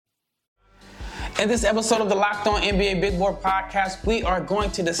In this episode of the Locked On NBA Big Board Podcast, we are going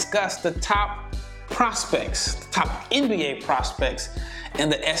to discuss the top prospects, the top NBA prospects in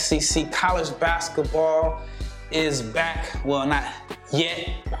the SEC. College basketball is back. Well, not yet.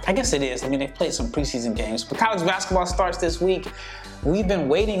 I guess it is. I mean, they've played some preseason games, but college basketball starts this week. We've been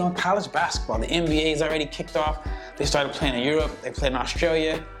waiting on college basketball. The NBA has already kicked off. They started playing in Europe, they played in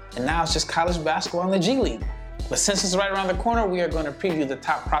Australia, and now it's just college basketball in the G League. But since it's right around the corner, we are going to preview the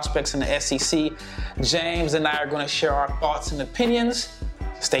top prospects in the SEC. James and I are going to share our thoughts and opinions.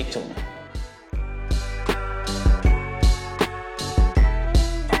 Stay tuned.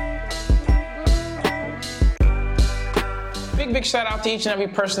 Big shout out to each and every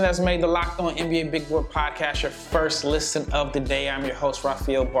person that's made the Locked On NBA Big Board Podcast your first listen of the day. I'm your host,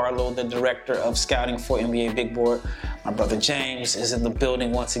 Rafael Barlow, the director of scouting for NBA Big Board. My brother James is in the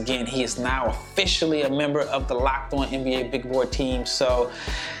building once again. He is now officially a member of the Locked On NBA Big Board team. So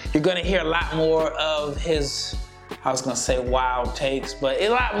you're going to hear a lot more of his, I was going to say wild takes, but a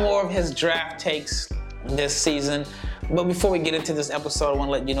lot more of his draft takes this season. But before we get into this episode, I want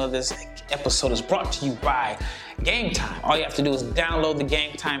to let you know this episode is brought to you by Game Time. All you have to do is download the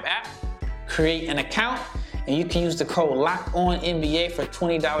Game Time app, create an account, and you can use the code LOCKEDONNBA for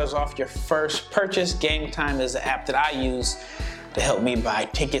 $20 off your first purchase. Game Time is the app that I use to help me buy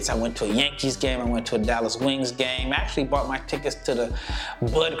tickets. I went to a Yankees game, I went to a Dallas Wings game. I actually bought my tickets to the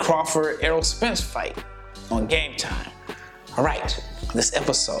Bud Crawford-Errol Spence fight on Game Time. All right, this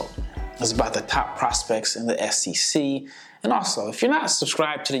episode is about the top prospects in the SEC. And also, if you're not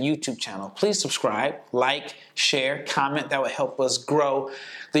subscribed to the YouTube channel, please subscribe, like, share, comment. That would help us grow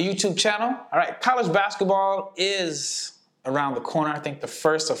the YouTube channel. All right, college basketball is around the corner. I think the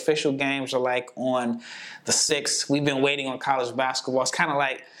first official games are like on the 6th. We've been waiting on college basketball. It's kind of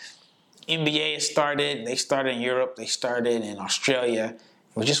like NBA started. They started in Europe. They started in Australia.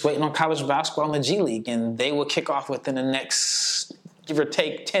 We're just waiting on college basketball in the G League, and they will kick off within the next, give or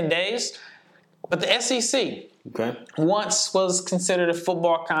take, 10 days. But the SEC once was considered a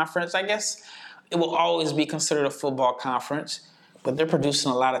football conference. I guess it will always be considered a football conference, but they're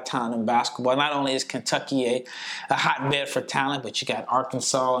producing a lot of talent in basketball. Not only is Kentucky a hotbed for talent, but you got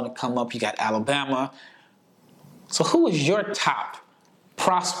Arkansas on the come up, you got Alabama. So who is your top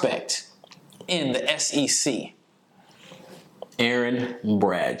prospect in the SEC? Aaron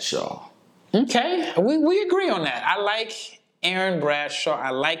Bradshaw. Okay, we agree on that. I like Aaron Bradshaw. I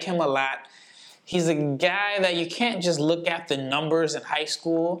like him a lot. He's a guy that you can't just look at the numbers in high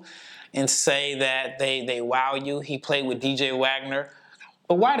school and say that they wow you. He played with DJ Wagner.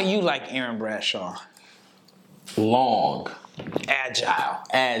 But why do you like Aaron Bradshaw? Long. Agile.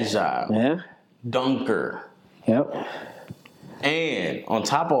 Yeah. Dunker. Yep. And on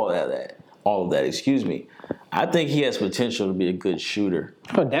top of all of that, I think he has potential to be a good shooter.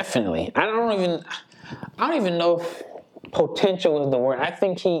 Oh, definitely. I don't even know if potential is the word. I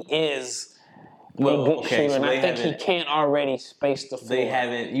think he is a good shooter, and I think he can already space the floor.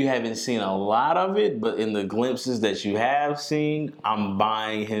 You haven't seen a lot of it, but in the glimpses that you have seen, I'm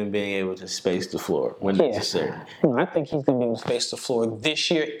buying him being able to space the floor when necessary. I think he's going to be able to space the floor this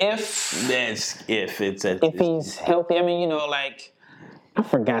year if he's healthy. I mean, I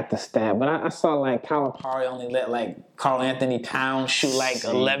forgot the stat, but I saw Calipari only let Karl Anthony Towns shoot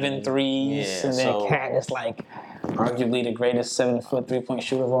 11 threes, and then Cat is arguably the greatest 7-foot three-point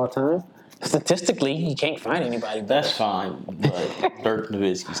shooter of all time. Statistically, you can't find anybody better. That's fine, but Dirk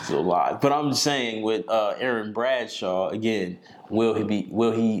Nowitzki's still alive. But I'm just saying with Aaron Bradshaw, again, will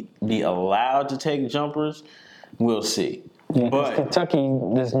he be allowed to take jumpers? We'll see. Yeah, but Kentucky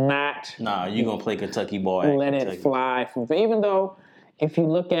does not. Nah, you're gonna play Kentucky ball. Let it fly even though, if you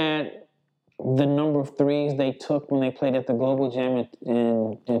look at the number of threes they took when they played at the Global Jam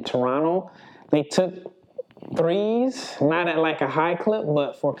in Toronto, they took threes, not at a high clip,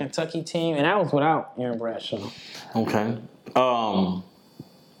 but for a Kentucky team, and that was without Aaron Bradshaw. Okay.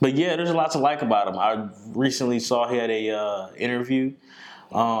 But yeah, there's a lot to like about him. I recently saw he had a interview.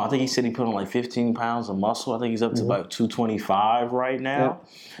 I think he said he put on 15 pounds of muscle. I think he's up to about 225 right now.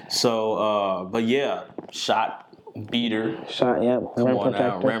 Yep. So, but yeah, shot beater.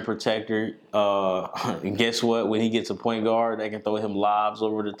 Rim protector. And guess what? When he gets a point guard, they can throw him lobs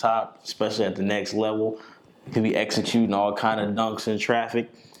over the top, especially at the next level. He'll be executing all kind of dunks in traffic.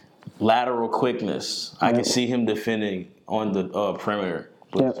 Lateral quickness. I can see him defending on the perimeter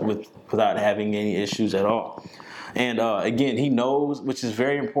without having any issues at all. And again, he knows, which is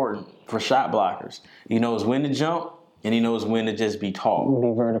very important for shot blockers. He knows when to jump and he knows when to just be tall.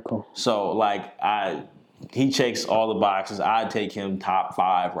 Be vertical. So he checks all the boxes. I'd take him top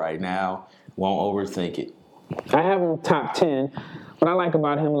 5 right now. Won't overthink it. I have him top 10. What I like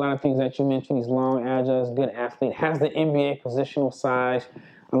about him, a lot of things that you mentioned, he's long, agile, he's a good athlete, has the NBA positional size.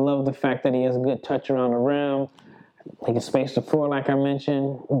 I love the fact that he has a good touch around the rim. He can space the floor, like I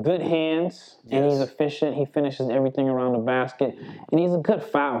mentioned. Good hands, and he's efficient. He finishes everything around the basket, and he's a good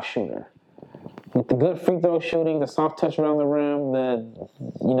foul shooter. With the good free throw shooting, the soft touch around the rim,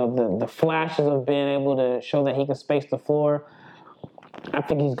 the flashes of being able to show that he can space the floor, I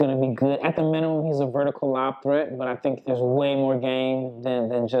think he's going to be good. At the minimum, he's a vertical lob threat, but I think there's way more game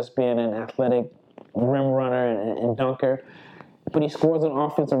than just being an athletic rim runner and dunker. But he scores on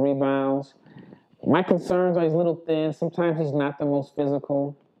offensive rebounds. My concerns are he's a little thin. Sometimes he's not the most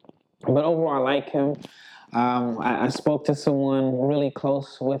physical. But overall, I like him. I spoke to someone really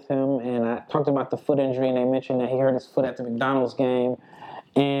close with him, and I talked about the foot injury, and they mentioned that he hurt his foot at the McDonald's game.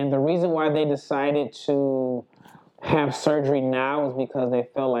 And the reason why they decided to have surgery now is because they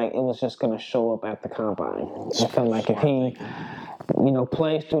felt like it was just going to show up at the combine. They felt like if he,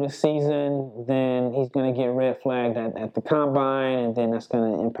 plays through the season, then he's going to get red flagged at the combine, and then that's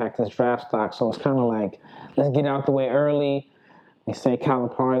going to impact his draft stock. So it's kind of like, let's get out the way early. They say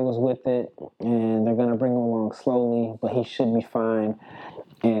Calipari was with it, and they're going to bring him along slowly, but he should be fine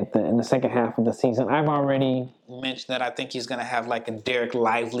in the second half of the season. I've already mentioned that I think he's going to have like a Derek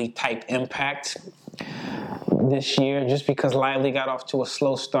Lively type impact this year, just because Lively got off to a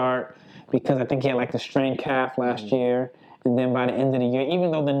slow start, because I think he had like the strained calf last year. And then by the end of the year, even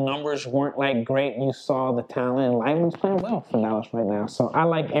though the numbers weren't like great, you saw the talent, and Lively's playing well for Dallas right now. So I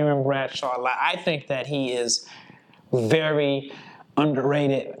like Aaron Bradshaw a lot. I think that he is very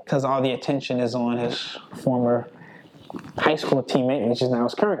underrated because all the attention is on his former high school teammate, which is now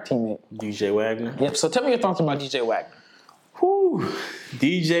his current teammate. DJ Wagner. Yep. So tell me your thoughts about DJ Wagner. Whew.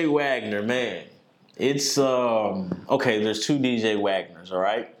 DJ Wagner, man. It's, okay, there's two DJ Wagners, all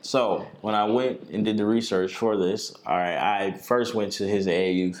right? So when I went and did the research for this, all right, I first went to his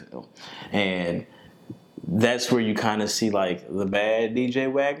AAU film. And that's where you kind of see, like, the bad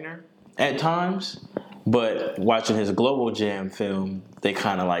DJ Wagner at times. But watching his Global Jam film, they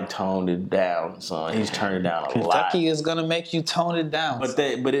kind of like toned it down. So he's turned it down a lot. Kentucky is gonna make you tone it down. And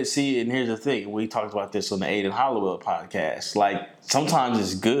here's the thing. We talked about this on the Aiden Hollowell podcast. Like, sometimes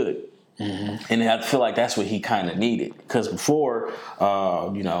it's good. Mm-hmm. And I feel like that's what he kind of needed. Because before, he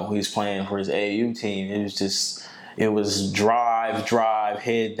was playing for his AAU team, it was drive,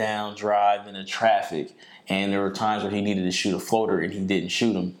 head down, drive into traffic. And there were times where he needed to shoot a floater and he didn't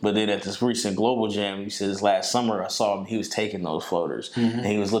shoot them. But then at this recent Global Jam, he says last summer, I saw him, he was taking those floaters. Mm-hmm. And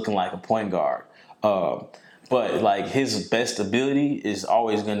he was looking like a point guard. But like his best ability is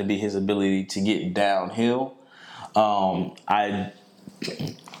always going to be his ability to get downhill. I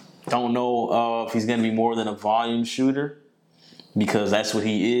don't know if he's going to be more than a volume shooter, because that's what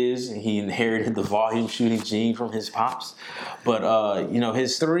he is. He inherited the volume shooting gene from his pops. But,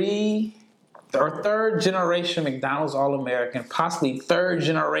 his third generation McDonald's All-American, possibly third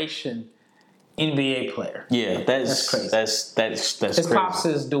generation NBA player. Yeah, that's crazy. That's his crazy. pops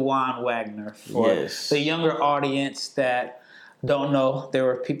is Dewan Wagner. For the younger audience that don't know, there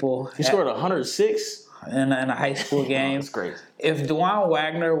were people. He scored 106 in a high school game. That's crazy. If Dewan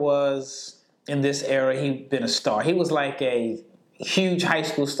Wagner was in this era, he'd been a star. He was like a huge high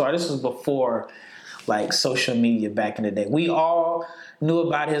school star. This was before like social media back in the day. We all knew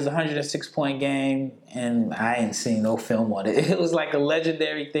about his 106-point game, and I ain't seen no film on it. It was like a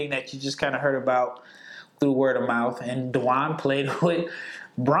legendary thing that you just kind of heard about through word of mouth. And Dewan played with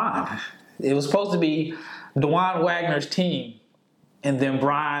Bron. It was supposed to be Dewan Wagner's team, and then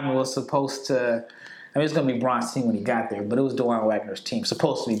Bron was supposed to. I mean, it's going to be Bron's team when he got there, but it was Dewan Wagner's team.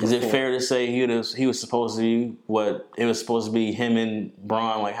 Supposed to be before. Is it fair to say he was supposed to be what it was supposed to be, him and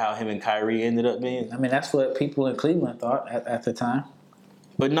Bron, like how him and Kyrie ended up being? I mean, that's what people in Cleveland thought at the time.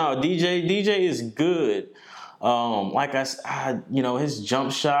 But no, DJ is good. Like I said, his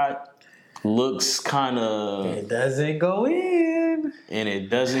jump shot looks kind of. It doesn't go in. And it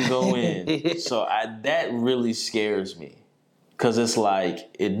doesn't go in. So that really scares me. Because it's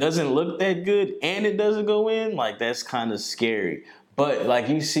like, it doesn't look that good and it doesn't go in. Like, that's kind of scary. But, like,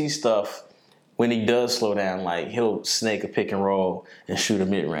 you see stuff when he does slow down. Like, he'll snake a pick and roll and shoot a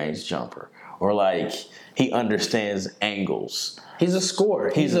mid-range jumper. Or, like, he understands angles. He's a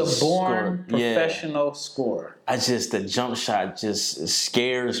scorer. He's a born professional scorer. The jump shot just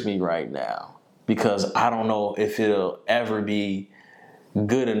scares me right now. Because I don't know if it'll ever be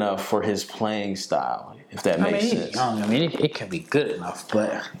good enough for his playing style, if that makes sense. He's young. I mean, it can be good enough,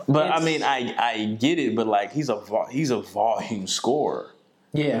 but I mean, I get it, but like he's a volume scorer.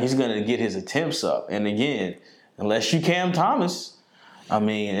 Yeah, he's gonna get his attempts up, and again, unless you Cam Thomas, I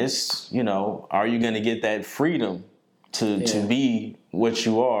mean, it's are you gonna get that freedom to be what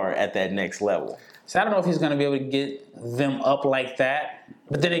you are at that next level. So I don't know if he's going to be able to get them up like that.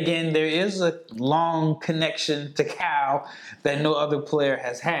 But then again, there is a long connection to Cal that no other player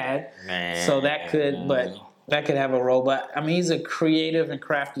has had. Man. So that could have a role. But I mean, he's a creative and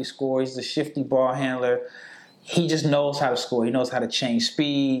crafty scorer. He's a shifty ball handler. He just knows how to score. He knows how to change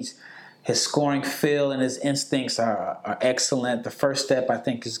speeds. His scoring feel and his instincts are excellent. The first step, I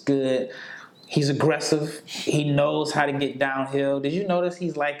think, is good. He's aggressive. He knows how to get downhill. Did you notice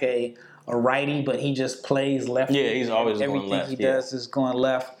he's like a righty, but he just plays left? Yeah, he's always going left. Everything he does is going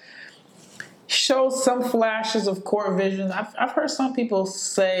left. Shows some flashes of court vision. I've heard some people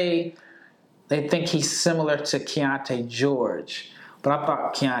say they think he's similar to Keontae George, but I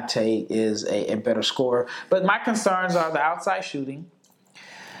thought Keontae is a better scorer. But my concerns are the outside shooting.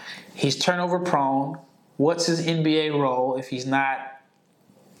 He's turnover prone. What's his NBA role if he's not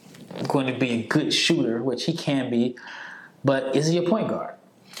going to be a good shooter, which he can be, but is he a point guard?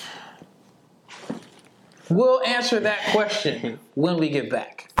 We'll answer that question when we get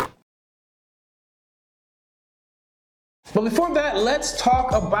back. But before that, let's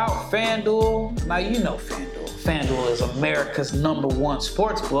talk about FanDuel. Now, you know FanDuel. FanDuel is America's #1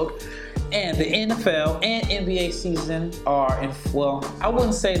 sportsbook. And the NFL and NBA season are in, well, I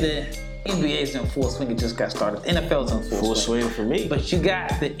wouldn't say the NBA is in full swing. It just got started. The NFL is in full swing. For me. But you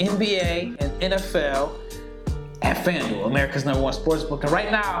got the NBA and NFL at FanDuel, America's #1 sportsbook. And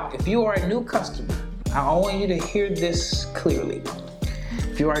right now, if you are a new customer, I want you to hear this clearly.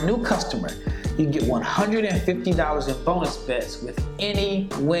 If you are a new customer, you get $150 in bonus bets with any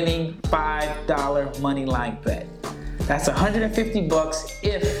winning $5 money line bet. That's $150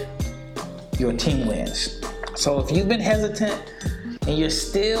 if your team wins. So if you've been hesitant and you're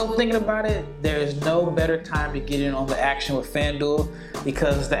still thinking about it, there is no better time to get in on the action with FanDuel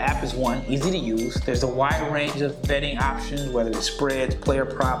because the app is easy to use. There's a wide range of betting options, whether it's spreads, player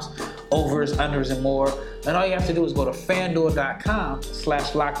props, overs, unders, and more. And all you have to do is go to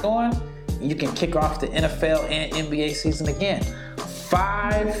FanDuel.com/lockedon. You can kick off the NFL and NBA season again.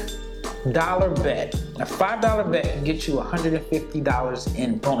 $5 bet. A $5 bet can get you $150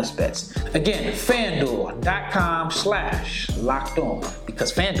 in bonus bets. Again, FanDuel.com/lockedon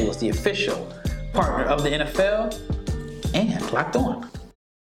because FanDuel is the official partner of the NFL and Locked On.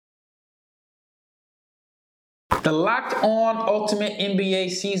 The Locked On Ultimate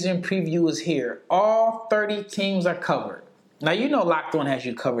NBA season preview is here. All 30 teams are covered. Now, you know Locked On has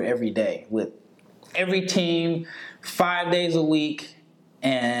you covered every day with every team, 5 days a week.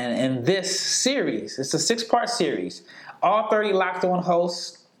 And in this series, it's a 6-part series. All 30 Locked On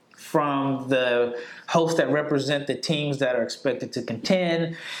hosts, from the hosts that represent the teams that are expected to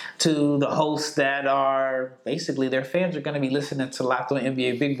contend to the hosts that are basically their fans are going to be listening to Locked On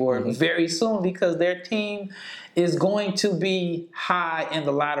NBA Big Board very soon because their team is going to be high in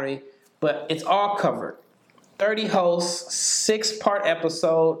the lottery. But it's all covered. 30 hosts, 6-part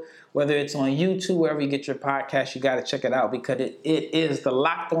episode. Whether it's on YouTube, wherever you get your podcast, you got to check it out because it is the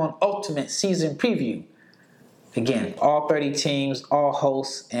Locked On Ultimate Season Preview. Again, all 30 teams, all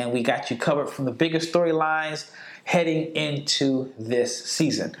hosts, and we got you covered from the biggest storylines heading into this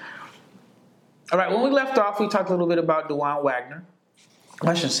season. All right, when we left off, we talked a little bit about Dajuan Wagner.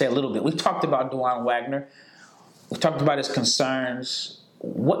 I shouldn't say a little bit. We talked about Dajuan Wagner. We talked about his concerns.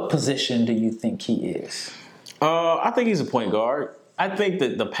 What position do you think he is? I think he's a point guard. I think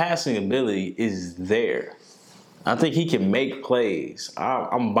that the passing ability is there. I think he can make plays.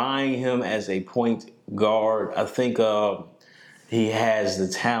 I'm buying him as a point guard. I think he has the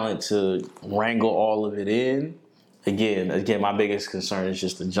talent to wrangle all of it in. Again, my biggest concern is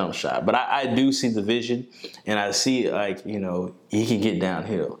just the jump shot. But I do see the vision, and I see, he can get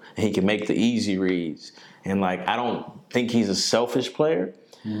downhill. And he can make the easy reads. And, I don't think he's a selfish player.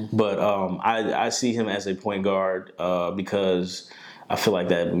 But I see him as a point guard because I feel like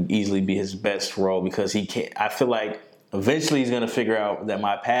that would easily be his best role because he can't. I feel like eventually he's going to figure out that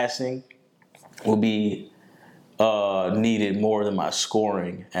my passing will be needed more than my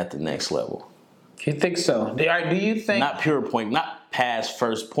scoring at the next level. You think so? Do you think not pure point, not pass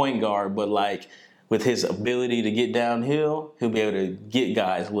first point guard, but with his ability to get downhill, he'll be able to get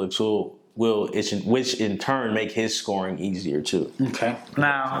guys looks which in turn make his scoring easier too. Okay.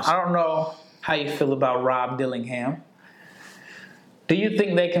 Now, I don't know how you feel about Rob Dillingham. Do you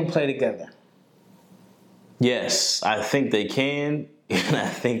think they can play together? Yes, I think they can, and I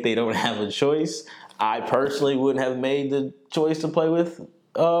think they don't have a choice. I personally wouldn't have made the choice to play with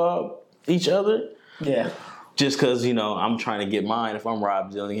each other. Yeah. just because, I'm trying to get mine if I'm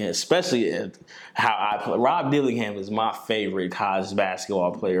Rob Dillingham, especially how I play. Rob Dillingham is my favorite college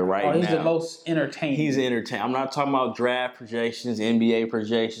basketball player right now. Oh, he's the most entertaining. He's entertaining. I'm not talking about draft projections, NBA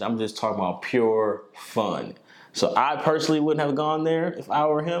projections. I'm just talking about pure fun. So I personally wouldn't have gone there if I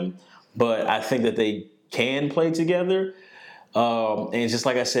were him, but I think that they can play together. And just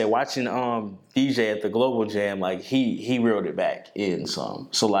like I said, watching DJ at the Global Jam, like he reeled it back in some.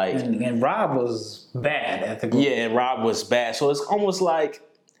 So like, and Rob was bad at the Global. Yeah, and Rob was bad. So it's almost like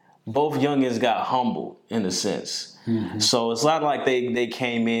both youngins got humbled in a sense. Mm-hmm. So it's not like they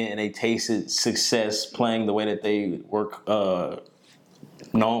came in and they tasted success playing the way that they were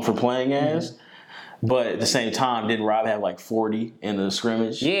known for playing as. Mm-hmm. But at the same time, didn't Rob have like 40 in the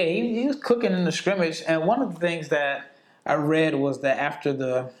scrimmage? Yeah, he was cooking in the scrimmage. And one of the things that I read was that after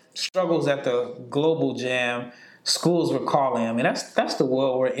the struggles at the Global Jam, schools were calling him. I mean, that's the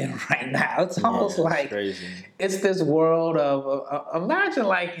world we're in right now. It's almost like crazy. It's this world of imagine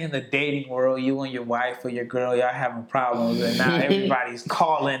like in the dating world, you and your wife or your girl, y'all having problems, and now everybody's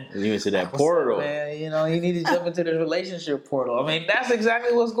calling. You into that portal, man? You need to jump into the relationship portal. I mean, that's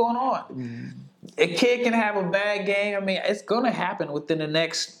exactly what's going on. Mm-hmm. A kid can have a bad game. I mean, it's going to happen within the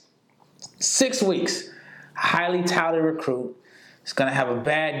next 6 weeks. Highly touted recruit. He's going to have a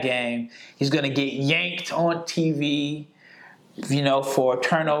bad game. He's going to get yanked on TV, for a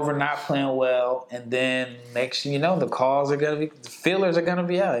turnover, not playing well. And then next, the calls are going to be, the feelers are going to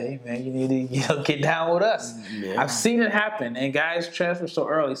be out. Hey, man, you need to, get down with us. Yeah. I've seen it happen. And guys transfer so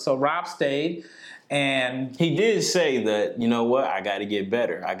early. So Rob stayed. And he did say that, I got to get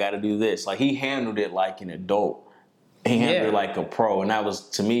better. I got to do this. Like, he handled it like an adult. He handled it like a pro. And that was,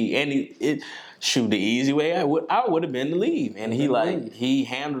 to me, and the easy way I would have been to leave. And he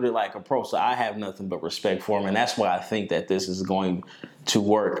handled it like a pro. So I have nothing but respect for him. And that's why I think that this is going to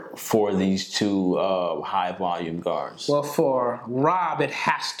work for these two high volume guards. Well, for Rob, it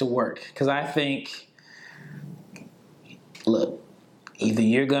has to work. Because I think, look, either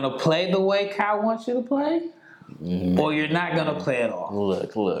you're going to play the way Kyle wants you to play, or you're not going to play at all.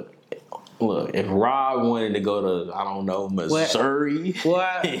 Look, if Rob wanted to go to, I don't know, Missouri.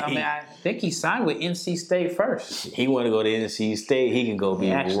 I think he signed with NC State first. He wanted to go to NC State. He can go be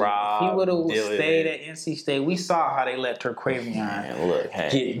Rob. If he would have stayed at NC State, we saw how they let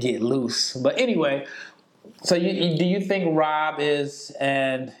Turquavion get loose. But anyway, so do you think Rob is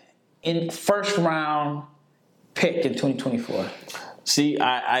an first round pick in 2024? See,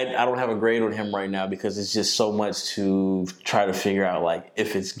 I don't have a grade on him right now because it's just so much to try to figure out, like,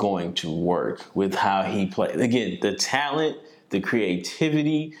 if it's going to work with how he plays. Again, the talent, the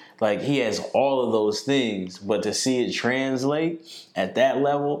creativity, like, he has all of those things. But to see it translate at that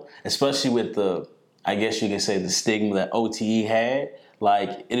level, especially with the, I guess you could say, the stigma that OTE had,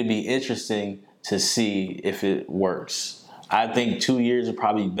 like, it'd be interesting to see if it works. I think 2 years are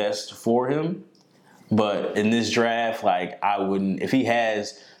probably best for him. But in this draft, like, I wouldn't, if he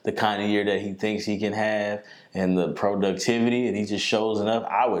has the kind of year that he thinks he can have and the productivity and he just shows enough,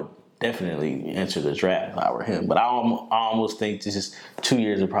 I would definitely enter the draft if I were him. But I almost think this is 2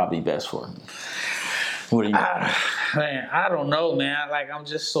 years are probably best for him. What do you think? Man, I don't know, man. Like, I'm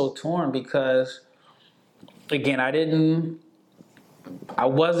just so torn because, again, I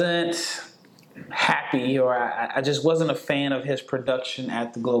wasn't happy, or I just wasn't a fan of his production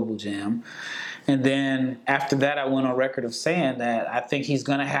at the Global Jam. And then after that, I went on record of saying that I think he's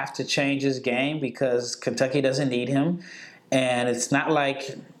going to have to change his game because Kentucky doesn't need him. And it's not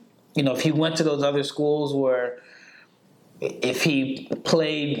like, if he went to those other schools where if he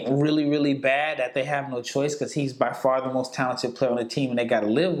played really, really bad, that they have no choice because he's by far the most talented player on the team and they got to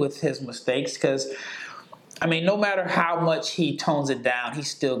live with his mistakes because, no matter how much he tones it down,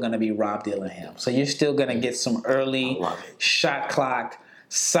 he's still going to be Rob Dillingham. So you're still going to get some early shot clock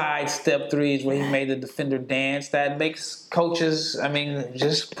sidestep threes where he made the defender dance. That makes coaches,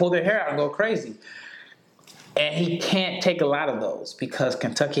 just pull their hair out and go crazy. And he can't take a lot of those because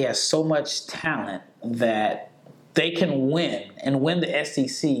Kentucky has so much talent that they can win and win the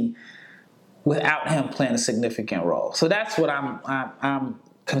SEC without him playing a significant role. So that's what I'm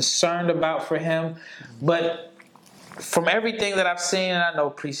concerned about for him. But from everything that I've seen, and I know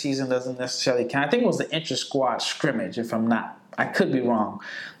preseason doesn't necessarily count, I think it was the inter-squad scrimmage, if I'm not. I could be wrong.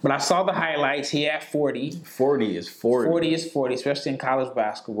 But I saw the highlights. He had 40. 40 is 40. 40 is 40, especially in college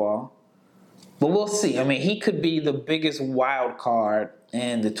basketball. But we'll see. He could be the biggest wild card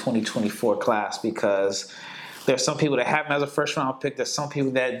in the 2024 class because there's some people that have him as a first-round pick. There's some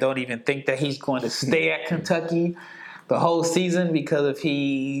people that don't even think that he's going to stay at Kentucky the whole season because if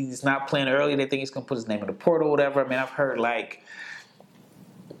he's not playing early, they think he's going to put his name in the portal or whatever. I've heard,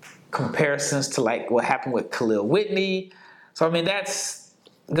 comparisons to like what happened with Khalil Whitney. So I mean, that's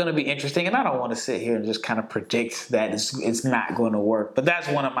going to be interesting, and I don't want to sit here and just kind of predict that it's not going to work. But that's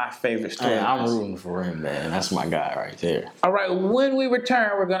one of my favorite stories. I'm rooting for him, man. That's my guy right there. All right, when we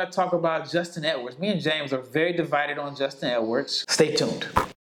return, we're going to talk about Justin Edwards. Me and James are very divided on Justin Edwards. Stay tuned.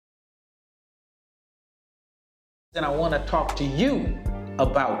 Then I want to talk to you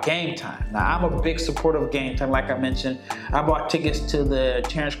about Game Time. Now, I'm a big supporter of Game Time. Like I mentioned, I bought tickets to the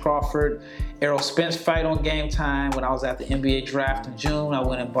Terrence Crawford, Errol Spence fight on Game Time. When I was at the NBA draft in June, I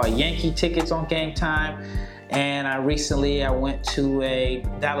went and bought Yankee tickets on Game Time. And I went to a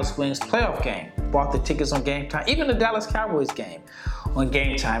Dallas Wings playoff game. Bought the tickets on Game Time. Even the Dallas Cowboys game on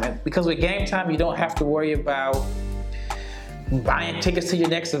Game Time. And because with Game Time, you don't have to worry about buying tickets to your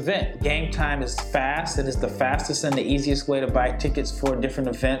next event. Game Time is fast. It is the fastest and the easiest way to buy tickets for different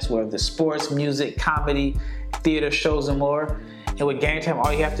events, whether it's sports, music, comedy, theater shows, and more. And with Game Time,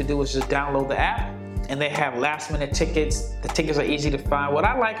 all you have to do is just download the app, and they have last-minute tickets. The tickets are easy to find. What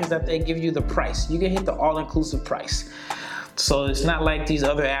I like is that they give you the price. You can hit the all-inclusive price. So it's not like these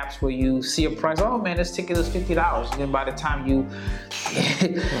other apps where you see a price, oh man, this ticket is $50. And then by the time you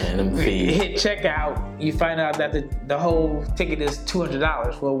hit checkout, you find out that the whole ticket is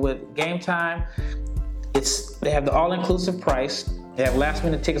 $200. Well, with Game Time, they have the all-inclusive price. They have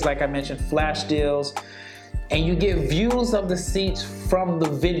last-minute tickets, like I mentioned, flash deals, and you get views of the seats from the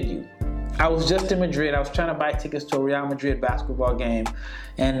venue. I was just in Madrid. I was trying to buy tickets to a Real Madrid basketball game,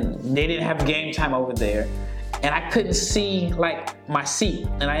 and they didn't have Game Time over there. And I couldn't see like my seat.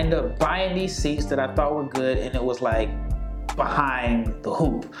 And I ended up buying these seats that I thought were good, and it was like behind the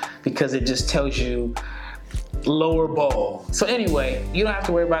hoop because it just tells you lower bowl. So anyway, you don't have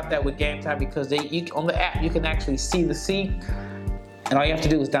to worry about that with Game Time because on the app you can actually see the seat. And all you have to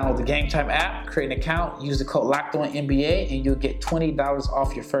do is download the Game Time app, create an account, use the code LOCKEDONNBA, and you'll get $20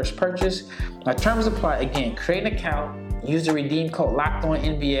 off your first purchase. Now, terms apply. Again, create an account, use the redeem code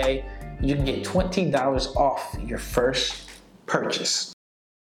LOCKEDONNBA. You can get $20 off your first purchase.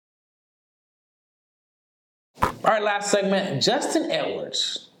 All right, last segment, Justin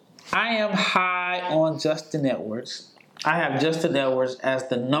Edwards. I am high on Justin Edwards. I have Justin Edwards as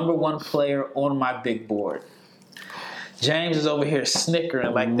the number one player on my big board. James is over here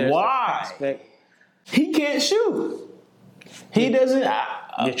snickering like there's a prospect. He can't shoot. He doesn't.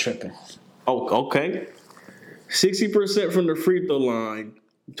 You're tripping. Oh, okay. 60% from the free throw line,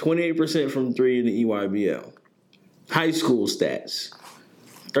 28% from three in the EYBL. High school stats.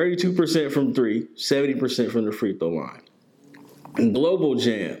 32% from three, 70% from the free throw line. In Global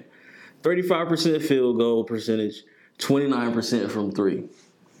Jam, 35% field goal percentage, 29% from three.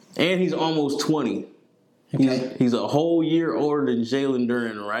 And he's almost 20. Okay. He's a whole year older than Jalen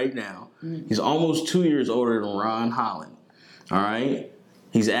Duren right now. He's almost 2 years older than Ron Holland. All right?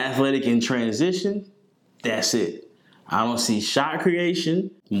 He's athletic in transition. That's it. I don't see shot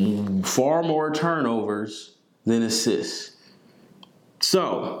creation, far more turnovers than assists.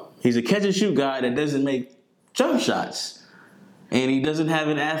 So, he's a catch-and-shoot guy that doesn't make jump shots. And he doesn't have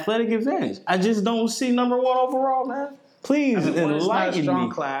an athletic advantage. I just don't see number one overall, man. Please enlighten me. It's not a strong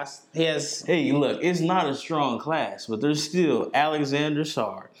class. Hey, look, it's not a strong class, but there's still Alexander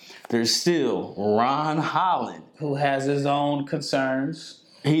Sarr. There's still Ron Holland. Who has his own concerns.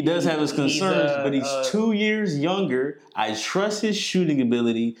 He does have his concerns, but he's 2 years younger. I trust his shooting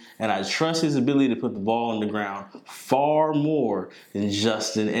ability, and I trust his ability to put the ball on the ground far more than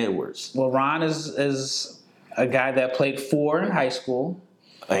Justin Edwards. Well, Ron is a guy that played 4 in high school.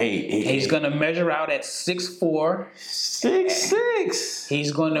 He's going to measure out at 6'4". 6'6".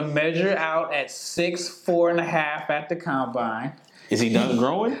 He's going to measure out at 6'4.5" at the combine. Is he done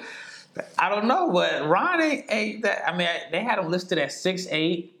growing? I don't know, but Ron ain't that. I mean, they had him listed at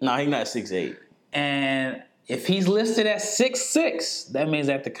 6'8". No, he's not 6'8". And if he's listed at 6'6", that means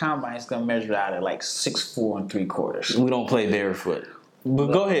at the combine he's going to measure out at like 6'4 3/4". We don't play barefoot. But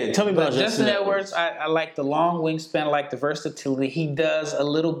go ahead. Tell me about Justin Edwards. I like the long wingspan. I like the versatility. He does a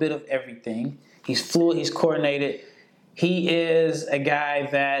little bit of everything. He's fluid. He's coordinated. He is a guy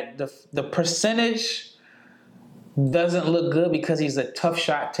that the percentage doesn't look good because he's a tough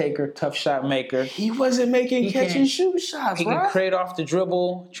shot taker, tough shot maker. He wasn't making catch-and-shoot shots, He can create off the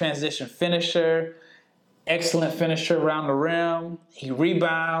dribble, transition finisher, excellent finisher around the rim. He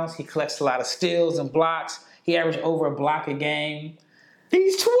rebounds. He collects a lot of steals and blocks. He averaged over a block a game.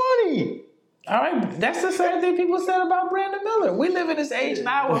 He's 20. All right, that's the same thing people said about Brandon Miller. We live in this age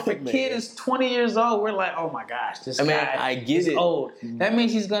now where if a kid is 20 years old, we're like, oh my gosh, this guy is old. That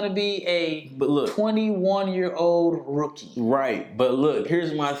means he's going to be a 21-year-old rookie. Right, but look,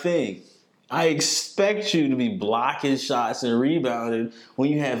 here's my thing. I expect you to be blocking shots and rebounding when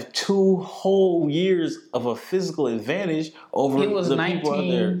you have 2 whole years of a physical advantage over He was the people out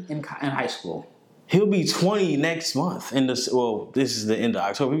there. 19 in high school. He'll be 20 next month. This is the end of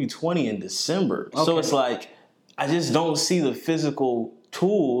October. He'll be 20 in December. Okay. So it's like, I just don't see the physical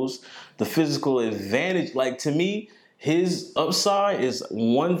tools, the physical advantage. Like, to me, his upside is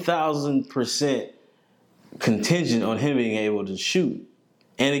 1,000% contingent on him being able to shoot.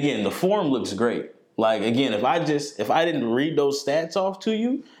 And again, the form looks great. Like, again, if I didn't read those stats off to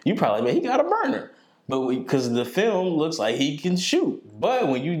you, you probably, man, he got a burner. But because the film looks like he can shoot. But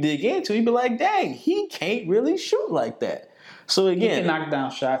when you dig into it, you be like, dang, he can't really shoot like that. So again, he can knock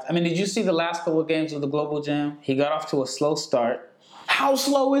down shots. I mean, did you see the last couple of games of the Global Jam? He got off to a slow start. How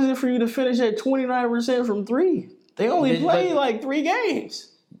slow is it for you to finish at 29% from 3? They only played like 3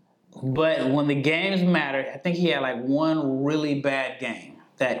 games. But when the games matter, I think he had like one really bad game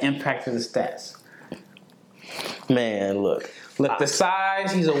that impacted the stats. Man, look, the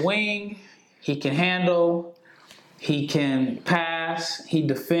size, he's a wing. He can handle, he can pass, he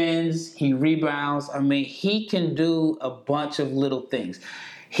defends, he rebounds. I mean, he can do a bunch of little things.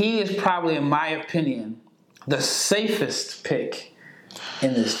 He is probably, in my opinion, the safest pick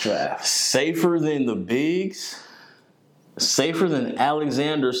in this draft. Safer than the bigs? Safer than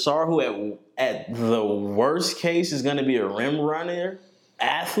Alexander Sarr, who at the worst case is going to be a rim runner?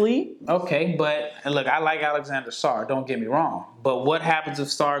 Athlete? Okay, but look, I like Alexander Sarr, don't get me wrong. But what happens if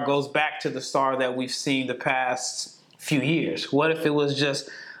Sarr goes back to the Sarr that we've seen the past few years? What if it was just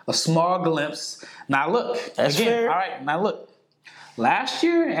a small glimpse? Now look, that's again, fair. All right, now look. Last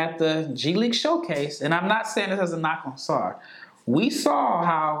year at the G League Showcase, and I'm not saying this as a knock on Sarr, we saw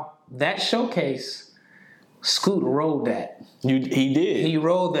how that showcase, Scoot rode that. He did. He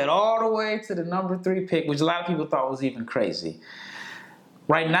rode that all the way to the number 3 pick, which a lot of people thought was even crazy.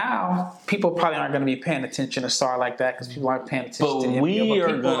 Right now, people probably aren't going to be paying attention to Sarr like that because people aren't paying attention to him. But we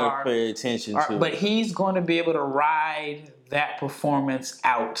are going to pay attention to But he's going to be able to ride that performance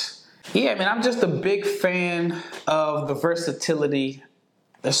out. Yeah, I mean, I'm just a big fan of the versatility.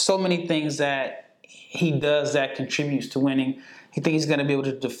 There's so many things that he does that contributes to winning. I think he's going to be able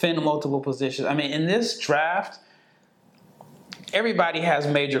to defend multiple positions. I mean, in this draft, everybody has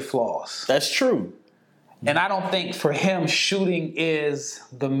major flaws. That's true. And I don't think for him shooting is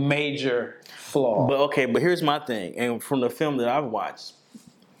the major flaw. But here's my thing. And from the film that I've watched,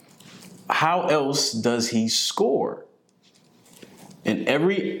 how else does he score? And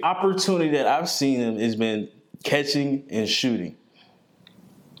every opportunity that I've seen him has been catching and shooting.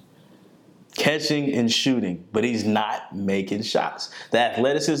 Catching and shooting. But he's not making shots. The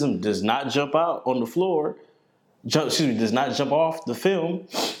athleticism does not jump out on the floor. Does not jump off the film.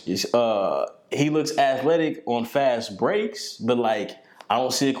 He looks athletic on fast breaks, but like, I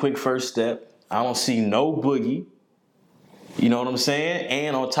don't see a quick first step. I don't see no boogie. You know what I'm saying?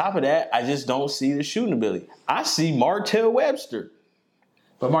 And on top of that, I just don't see the shooting ability. I see Martell Webster.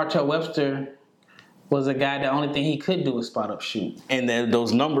 But Martell Webster was a guy, the only thing he could do was spot up shoot. And then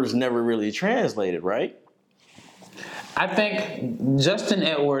those numbers never really translated, right? I think Justin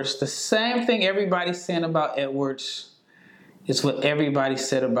Edwards, the same thing everybody's saying about Edwards is what everybody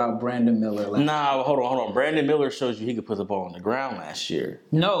said about Brandon Miller last year. Nah, hold on. Brandon Miller shows you he could put the ball on the ground last year.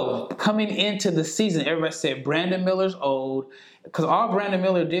 No, coming into the season, everybody said Brandon Miller's old because all Brandon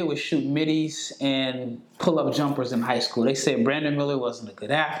Miller did was shoot middies and pull-up jumpers in high school. They said Brandon Miller wasn't a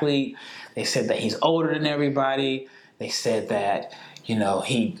good athlete. They said that he's older than everybody. They said that, he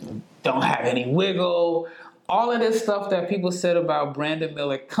don't have any wiggle. All of this stuff that people said about Brandon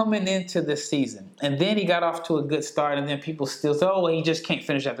Miller coming into this season. And then he got off to a good start, and then people still said, he just can't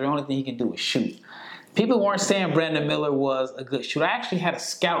finish that. The only thing he can do is shoot. People weren't saying Brandon Miller was a good shooter. I actually had a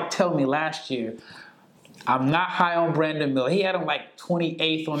scout tell me last year, I'm not high on Brandon Miller. He had him like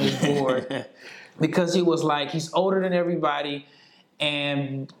 28th on his board because he was like, he's older than everybody,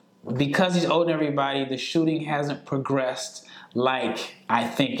 and because he's older than everybody, the shooting hasn't progressed like I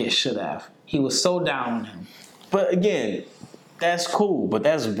think it should have. He was so down on him. But again, that's cool, but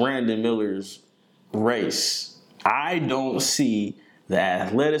that's Brandon Miller's race. I don't see the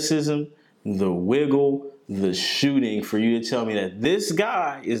athleticism, the wiggle, the shooting for you to tell me that this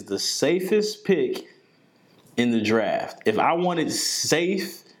guy is the safest pick in the draft. If I wanted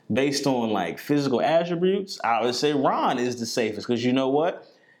safe based on like physical attributes, I would say Ron is the safest because you know what?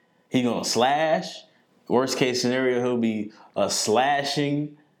 He's going to slash. Worst case scenario, he'll be a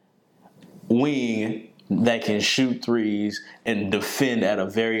slashing wing that can shoot threes and defend at a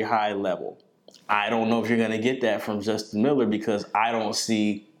very high level. I don't know if you're going to get that from Justin Miller because I don't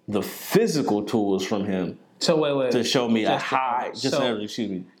see the physical tools from him So wait. To show me Justin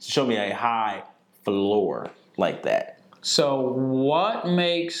to show me a high floor like that. So what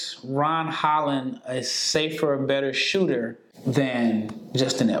makes Ron Holland a safer, better shooter than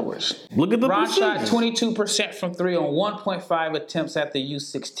Justin Edwards? Look at the Ron shot percentages. 22% from 3 on 1.5 attempts at the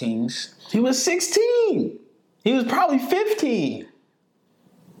U16s. He was 16. He was probably 15.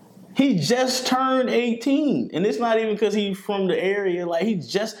 He just turned 18. And it's not even because he's from the area. Like, he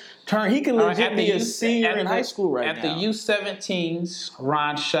just turned. He could legit be a senior in high school right now. At the U17s,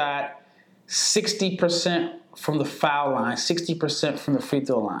 Ron shot 60% from the foul line, 60% from the free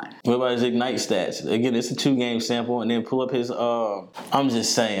throw line. What about his Ignite stats? Again, it's a 2-game sample, and then pull up his. I'm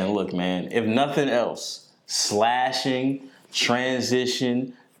just saying, look, man, if nothing else, slashing,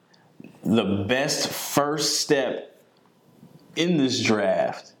 transition, the best first step in this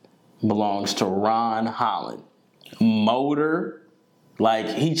draft belongs to Ron Holland. Motor, like,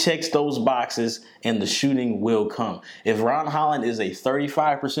 he checks those boxes and the shooting will come. If Ron Holland is a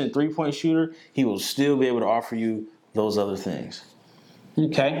 35% three-point shooter, he will still be able to offer you those other things.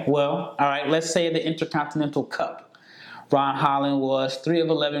 Okay, well, all right, let's say the Intercontinental Cup. Ron Holland was 3 of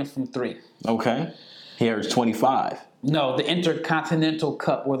 11 from 3. Okay. He averaged 25. No, the Intercontinental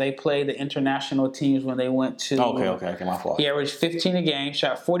Cup, where they play the international teams when they went to... Okay, my fault. He averaged 15 a game,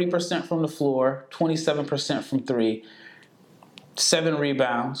 shot 40% from the floor, 27% from 3, 7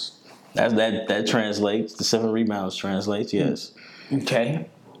 rebounds. That translates. The 7 rebounds translates, yes. Okay.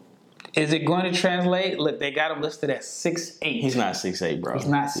 Is it going to translate? Look, they got him listed at 6'8". He's not 6'8", bro. He's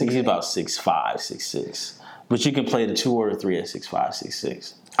not 6'8". He's about 6'5", 6'6". But you can play the 2 or the 3 at 6'5",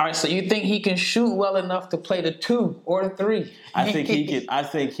 6'6". All right, so you think he can shoot well enough to play the 2 or the 3? I think he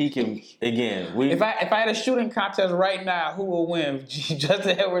can. Again, If I had a shooting contest right now, who will win?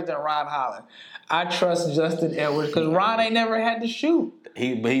 Justin Edwards and Ron Holland. I trust Justin Edwards because Ron ain't never had to shoot.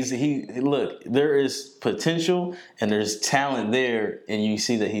 Look, there is potential and there's talent there, and you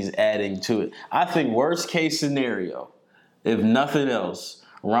see that he's adding to it. I think worst case scenario, if nothing else,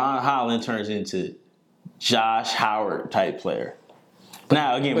 Ron Holland turns into Josh Howard type player.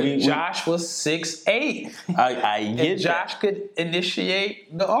 Now again, Josh was 6'8". I get Josh could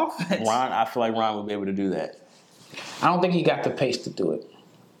initiate the offense. I feel like Ron would be able to do that. I don't think he got the pace to do it.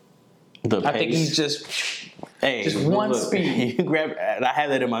 I think he's just one speed. You grab, and I have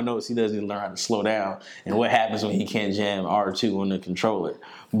that in my notes. He doesn't learn how to slow down, and what happens when he can't jam R2 on the controller.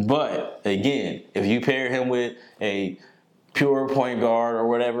 But again, if you pair him with a pure point guard or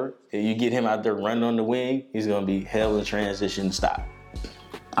whatever, and you get him out there running on the wing, he's going to be hell in transition stop.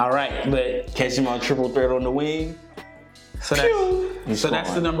 All right, but catch him on triple threat on the wing. So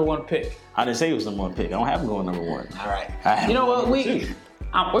that's the number 1 pick. I didn't say it was the number 1 pick. I don't have him going number 1. All right. You know what?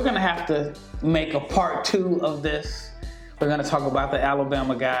 We're going to have to make a part 2 of this. We're going to talk about the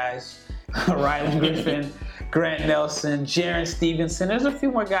Alabama guys, Riley Griffin, Grant Nelson, Jaren Stevenson. There's a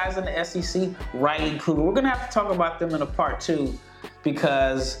few more guys in the SEC, Riley Kruger. We're going to have to talk about them in a part 2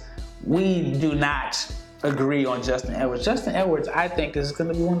 because we do not agree on Justin Edwards. Justin Edwards, I think, is going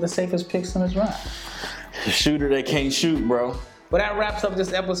to be one of the safest picks in his run. The shooter that can't shoot, bro. Well, that wraps up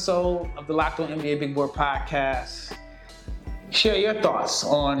this episode of the Locked On NBA Big Board podcast. Share your thoughts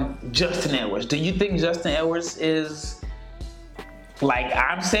on Justin Edwards. Do you think Justin Edwards is like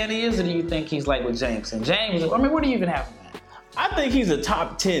I'm saying he is, or do you think he's like with James? And James, I mean, where do you even have him at? I think he's a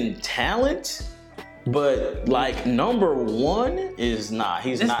top 10 talent. But like number 1 is not.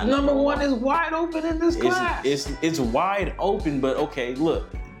 He's not. Number one is wide open in this class. It's wide open. But okay, look.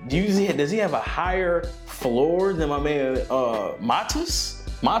 Does he have a higher floor than my man Matas?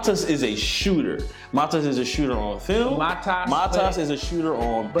 Matas is a shooter. Matas is a shooter on film. Matas is a shooter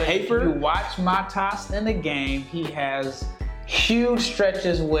on paper. If you watch Matas in the game, he has huge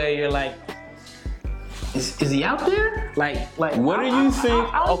stretches where you're like, Is he out there? Like what do you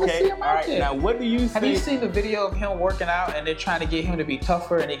think? I don't see him out there. Now what do you think? Have you seen the video of him working out and they're trying to get him to be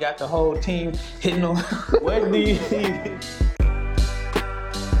tougher and he got the whole team hitting him? What do you think?